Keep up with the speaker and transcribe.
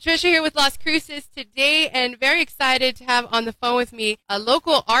Trisha here with Las Cruces today, and very excited to have on the phone with me a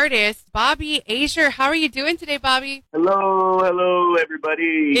local artist, Bobby Azure. How are you doing today, Bobby? Hello,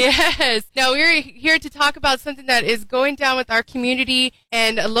 everybody. Yes. Now, we're here to talk about something that is going down with our community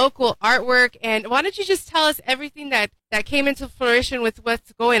and local artwork. And why don't you just tell us everything that came into fruition with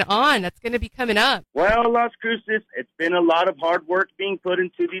what's going on that's going to be coming up? Well, Las Cruces, it's been a lot of hard work being put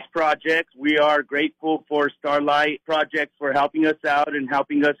into these projects. We are grateful for Starlight Projects for helping us out and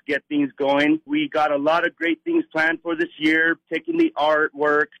helping us get things going. We got a lot of great things planned for this year, taking the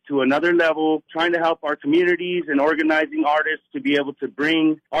artwork to another level, trying to help our communities and organizing artists to be able to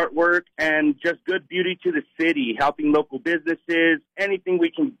bring artwork and just good beauty to the city, helping local businesses. Anything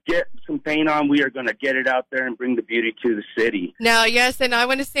we can get some paint on, we are going to get it out there and bring the beauty to the city. Now, yes, and I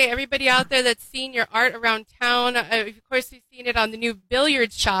want to say everybody out there that's seen your art around town, of course, we've seen it on the new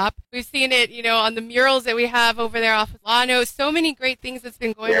billiard shop. We've seen it, on the murals that we have over there off of Lano. So many great things that's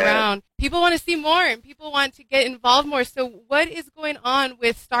been going around. People want to see more and people want to get involved more. So what is going on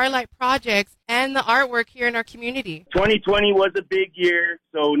with Starlight Projects and the artwork here in our community? 2020 was a big year,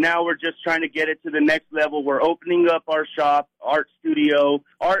 so now we're just trying to get it to the next level. We're opening up our shop, art studio,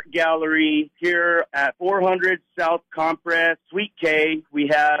 art gallery here at 400 South Compress, Suite K. We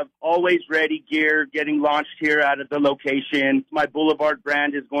have Always Ready gear getting launched here out of the location. My Boulevard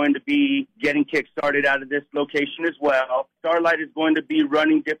brand is going to be getting kickstarted out of this location as well. Starlight is going to be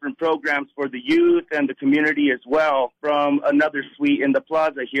running different programs for the youth and the community as well from another suite in the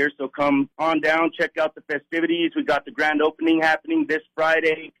plaza here. So come on down, check out the festivities. We got the grand opening happening this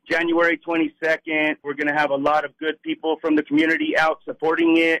Friday, January 22nd. We're going to have a lot of good people from the community out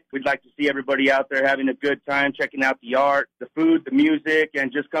supporting it. We'd like to see everybody out there having a good time, checking out the art, the food, the music,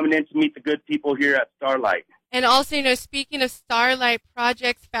 and just coming in to meet the good people here at Starlight. And also, speaking of Starlight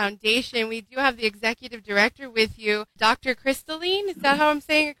Projects Foundation, we do have the executive director with you, Dr. Krystaline. Is that how I'm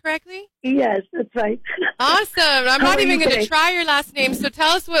saying it correctly? Yes, that's right. Awesome. I'm not even going to try your last name. So tell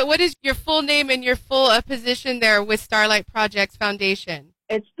us what is your full name and your full position there with Starlight Projects Foundation?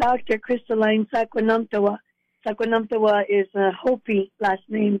 It's Dr. Krystaline Sakwanomtewa. Sakwanomtewa is a Hopi last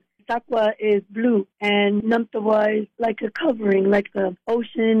name. Sakwa is blue, and Namtewa is like a covering, like the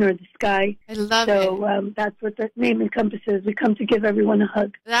ocean or the sky. I love it. So that's what the name encompasses. We come to give everyone a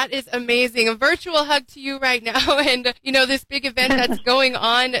hug. That is amazing. A virtual hug to you right now. And, this big event that's going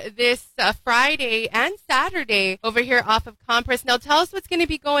on this Friday and Saturday over here off of Compress. Now, tell us what's going to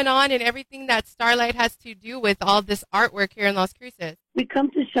be going on and everything that Starlight has to do with all this artwork here in Las Cruces. We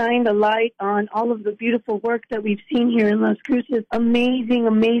come to shine the light on all of the beautiful work that we've seen here in Las Cruces. Amazing,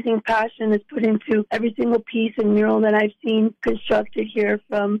 amazing passion is put into every single piece and mural that I've seen constructed here,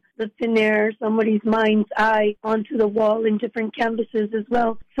 from the thin air, somebody's mind's eye, onto the wall in different canvases as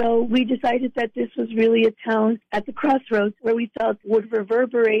well. So we decided that this was really a town at the crossroads where we felt would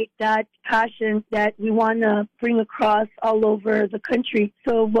reverberate that passion that we want to bring across all over the country.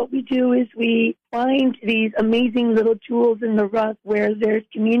 So what we do is we find these amazing little jewels in the rough where there's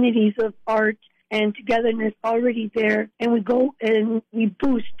communities of art and togetherness already there, and we go and we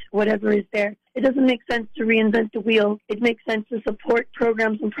boost whatever is there. It doesn't make sense to reinvent the wheel. It makes sense to support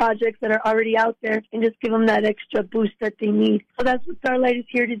programs and projects that are already out there and just give them that extra boost that they need. So that's what Starlight is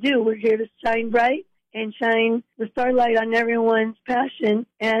here to do. We're here to shine bright and shine the starlight on everyone's passion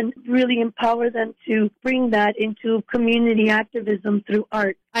and really empower them to bring that into community activism through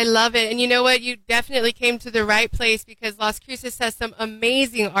art. I love it. And you know what? You definitely came to the right place because Las Cruces has some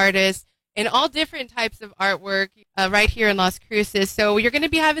amazing artists and all different types of artwork right here in Las Cruces. So you're going to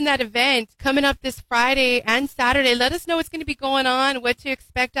be having that event coming up this Friday and Saturday. Let us know what's going to be going on, what to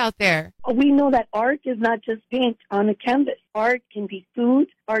expect out there. We know that art is not just paint on a canvas. Art can be food,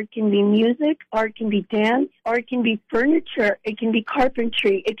 art can be music, art can be dance, art can be furniture, it can be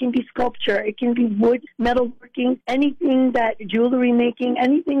carpentry, it can be sculpture, it can be wood, metalworking, anything that jewelry making,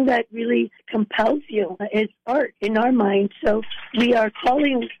 anything that really compels you is art in our mind. So we are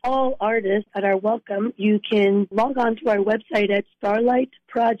calling all artists at our welcome. You can log on to our website at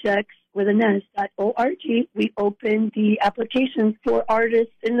starlightprojects.org. We open the applications for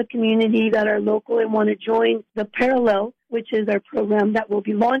artists in the community that are local and want to join the Parallel, which is our program that we'll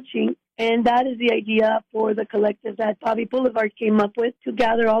be launching. And that is the idea for the collective that Bobby Boulevard came up with, to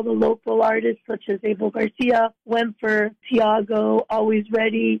gather all the local artists such as Abel Garcia, Wemfer, Tiago, Always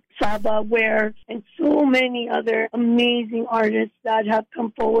Ready, Saba, Ware, and so many other amazing artists that have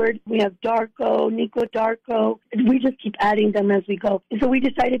come forward. We have Darko, Nico Darko, and we just keep adding them as we go. And so we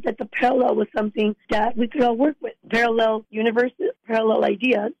decided that the Parallel was something that we could all work with. Parallel universes, parallel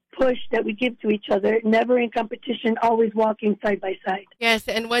ideas, push that we give to each other, never in competition, always walking side by side. Yes,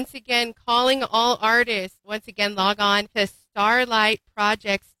 and once again, calling all artists. Once again, log on to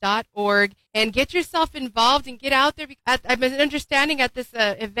starlightprojects.org and get yourself involved and get out there. I'm understanding at this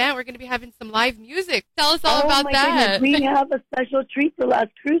event we're going to be having some live music. Tell us all about that. Goodness. We have a special treat for Las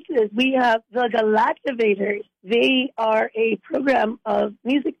Cruces. We have the Galactivators. They are a program of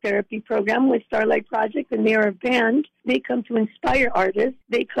music therapy program with Starlight Project, and they are a band. They come to inspire artists.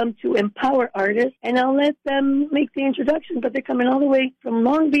 They come to empower artists, and I'll let them make the introduction, but they're coming all the way from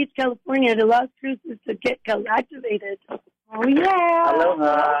Long Beach, California to Las Cruces to get Galactivated. Oh, yeah.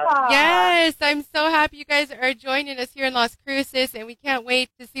 Aloha. Yes, I'm so happy you guys are joining us here in Las Cruces, and we can't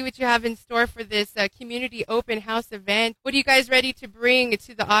wait to see what you have in store for this community open house event. What are you guys ready to bring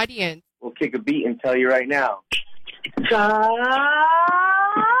to the audience? We'll kick a beat and tell you right now.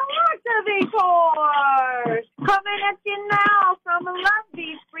 Activators coming at you now from Long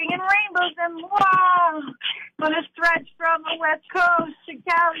Beach, bringing rainbows and more. Gonna stretch from the West Coast to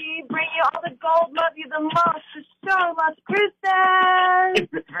Cali, bring you all the gold, love you the most, to show Las Cruces.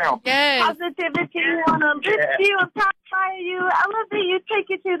 Yes. Positivity, wanna lift you, inspire you, elevate you, take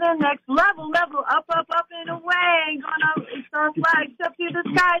you to the next level, up, and away. Gonna start flags up to the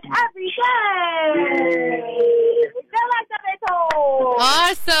skies every day.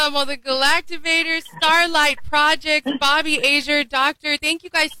 Awesome. Well, the Galactivators, Starlight Project, Bobby Azier, Doctor, thank you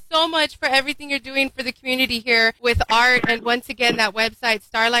guys so much for everything you're doing for the community here with art. And once again, that website,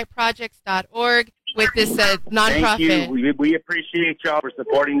 starlightprojects.org, with this nonprofit. Thank you. We appreciate y'all for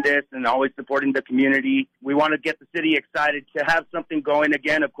supporting this and always supporting the community. We want to get the city excited to have something going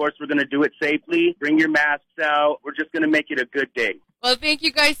again. Of course, we're going to do it safely. Bring your masks out. We're just going to make it a good day. Well, thank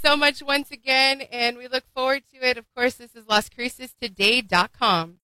you guys so much once again, and we look forward to it. Of course, this is LasCrucesToday.com.